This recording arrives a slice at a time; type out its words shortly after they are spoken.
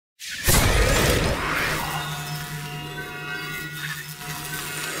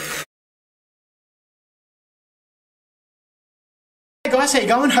Hey guys, how you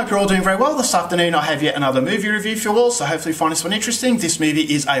going? Hope you're all doing very well. This afternoon I have yet another movie review for you all, so hopefully you find this one interesting. This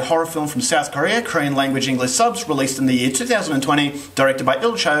movie is a horror film from South Korea, Korean language English subs, released in the year 2020, directed by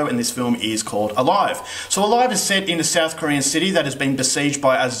Il Cho, and this film is called Alive. So Alive is set in a South Korean city that has been besieged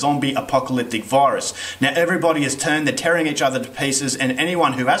by a zombie apocalyptic virus. Now everybody is turned, they're tearing each other to pieces, and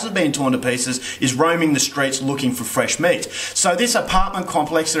anyone who hasn't been torn to pieces is roaming the streets looking for fresh meat. So this apartment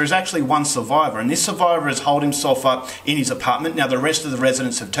complex, there is actually one survivor, and this survivor has holed himself up in his apartment. Now the rest of the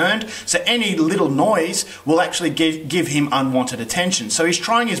residents have turned, so any little noise will actually give him unwanted attention. So he's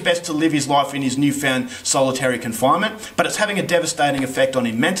trying his best to live his life in his newfound solitary confinement, but it's having a devastating effect on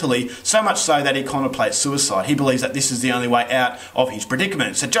him mentally, so much so that he contemplates suicide. He believes that this is the only way out of his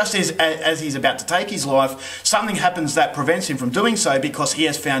predicament. So just as he's about to take his life, something happens that prevents him from doing so because he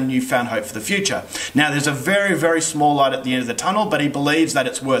has found newfound hope for the future. Now there's a very, very small light at the end of the tunnel, but he believes that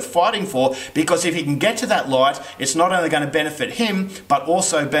it's worth fighting for, because if he can get to that light, it's not only going to benefit him, but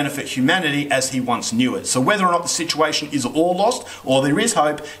also benefit humanity as he once knew it. So whether or not the situation is all lost or there is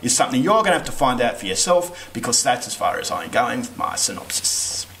hope is something you're going to have to find out for yourself, because that's as far as I'm going with my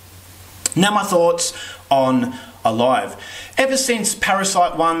synopsis. Now my thoughts on Alive. Ever since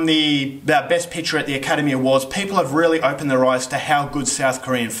Parasite won the Best Picture at the Academy Awards, people have really opened their eyes to how good South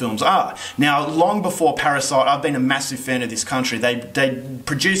Korean films are. Now, long before Parasite, I've been a massive fan of this country. They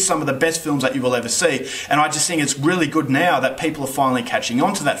produce some of the best films that you will ever see, and I just think it's really good now that people are finally catching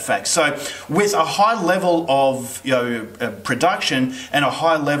on to that fact. So, with a high level of production and a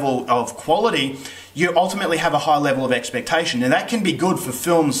high level of quality, you ultimately have a high level of expectation, and that can be good for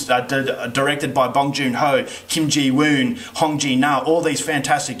films directed by Bong Joon-ho, Kim Ji-woon, Hong Ji-na, all these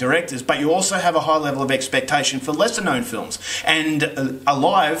fantastic directors, but you also have a high level of expectation for lesser known films, and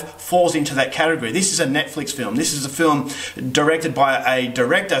Alive falls into that category. This is a Netflix film. This is a film directed by a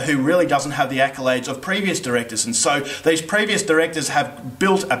director who really doesn't have the accolades of previous directors, and so these previous directors have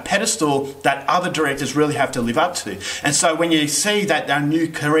built a pedestal that other directors really have to live up to. And so when you see that our new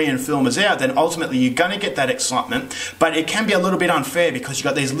Korean film is out, then ultimately you're going to get that excitement, but it can be a little bit unfair because you've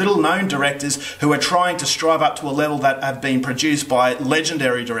got these little known directors who are trying to strive up to a level that have been produced by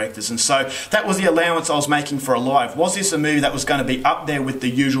legendary directors. And so that was the allowance I was making for Alive. Was this a movie that was going to be up there with the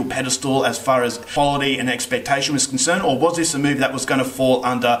usual pedestal as far as quality and expectation was concerned, or was this a movie that was going to fall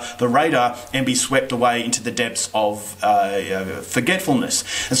under the radar and be swept away into the depths of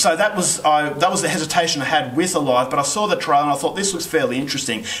forgetfulness? And so that was the hesitation I had with Alive, but I saw the trailer and I thought this looks fairly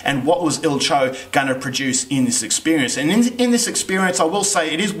interesting, and what was Il Cho going to produce in this experience? And in this experience, I will say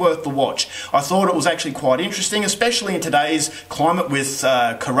it is worth the watch. I thought it was actually quite interesting, especially in today's climate with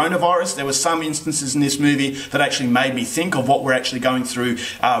coronavirus. There were some instances in this movie that actually made me think of what we're actually going through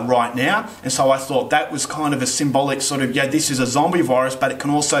right now, and so I thought that was kind of a symbolic sort of, yeah, this is a zombie virus, but it can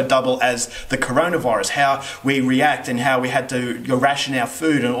also double as the coronavirus, how we react and how we had to ration our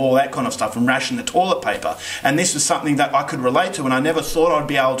food and all that kind of stuff, and ration the toilet paper. And this was something that I could relate to, and I never thought I'd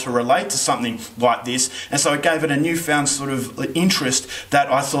be able to relate to something like this, and so it gave it a newfound sort of interest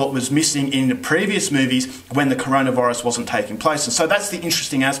that I thought was missing in the previous movies when the coronavirus wasn't taking place. And so that's the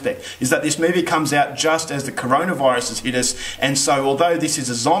interesting aspect, is that this movie comes out just as the coronavirus has hit us, and so although this is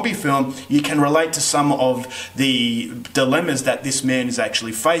a zombie film, you can relate to some of the dilemmas that this man is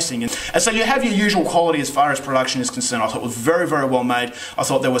actually facing. And so you have your usual quality as far as production is concerned. I thought it was very, very well made. I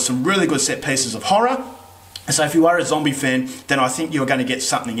thought there were some really good set pieces of horror. So if you are a zombie fan, then I think you're going to get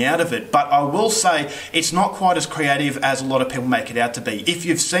something out of it. But I will say it's not quite as creative as a lot of people make it out to be. If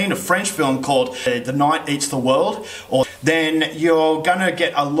you've seen a French film called The Night Eats the World, then you're going to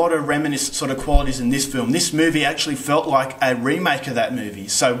get a lot of reminiscent sort of qualities in this film. This movie actually felt like a remake of that movie.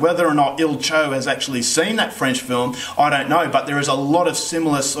 So whether or not Il Cho has actually seen that French film, I don't know, but there is a lot of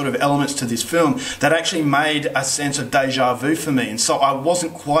similar sort of elements to this film that actually made a sense of deja vu for me. And so I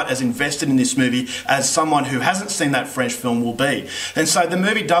wasn't quite as invested in this movie as someone who hasn't seen that French film will be. And so the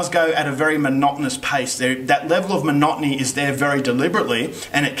movie does go at a very monotonous pace. That level of monotony is there very deliberately,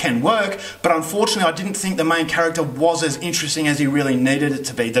 and it can work, but unfortunately I didn't think the main character was as interesting as he really needed it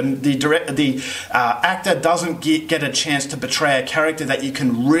to be. The actor doesn't get a chance to portray a character that you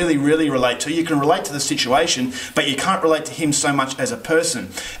can really, really relate to. You can relate to the situation, but you can't relate to him so much as a person.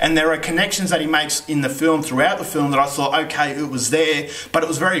 And there are connections that he makes in the film, throughout the film, that I thought, okay, it was there, but it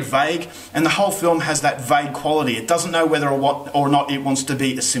was very vague, and the whole film has that vague vague quality. It doesn't know whether or not it wants to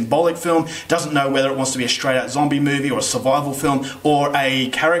be a symbolic film, doesn't know whether it wants to be a straight-out zombie movie or a survival film or a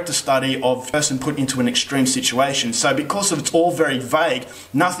character study of a person put into an extreme situation. So because it's all very vague,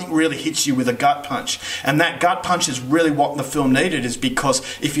 nothing really hits you with a gut punch. And that gut punch is really what the film needed, is because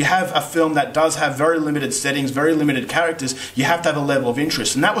if you have a film that does have very limited settings, very limited characters, you have to have a level of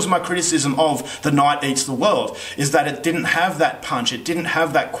interest. And that was my criticism of The Night Eats the World, is that it didn't have that punch, it didn't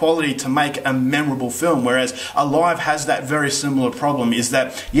have that quality to make a memorable film, whereas Alive has that very similar problem, is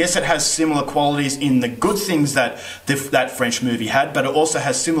that yes, it has similar qualities in the good things that that French movie had, but it also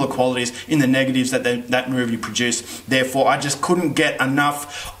has similar qualities in the negatives that that movie produced. Therefore, I just couldn't get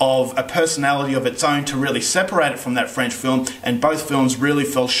enough of a personality of its own to really separate it from that French film, and both films really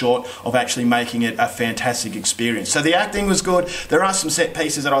fell short of actually making it a fantastic experience. So the acting was good, there are some set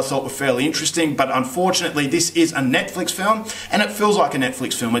pieces that I thought were fairly interesting, but unfortunately this is a Netflix film, and it feels like a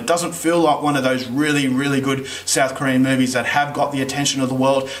Netflix film. It doesn't feel like one of those really, really good South Korean movies that have got the attention of the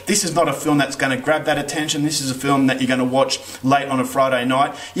world. This is not a film that's going to grab that attention. This is a film that you're going to watch late on a Friday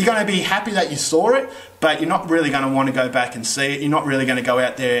night. You're going to be happy that you saw it, but you're not really going to want to go back and see it. You're not really going to go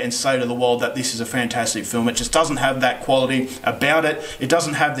out there and say to the world that this is a fantastic film. It just doesn't have that quality about it. It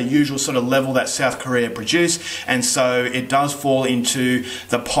doesn't have the usual sort of level that South Korea produce, and so it does fall into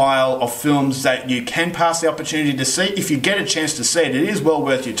the pile of films that you can pass the opportunity to see. If you get a chance to see it, it is well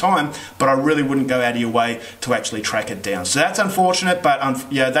worth your time, but I really wouldn't go out of your way to actually track it down. So that's unfortunate,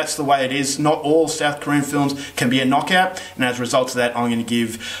 but yeah, that's the way it is. Not all South Korean films can be a knockout, and as a result of that, I'm going to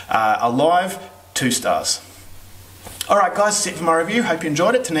give Alive 2 stars. Alright guys, that's it for my review. Hope you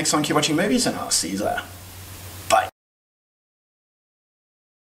enjoyed it. Till next time, keep watching movies, and I'll see you later.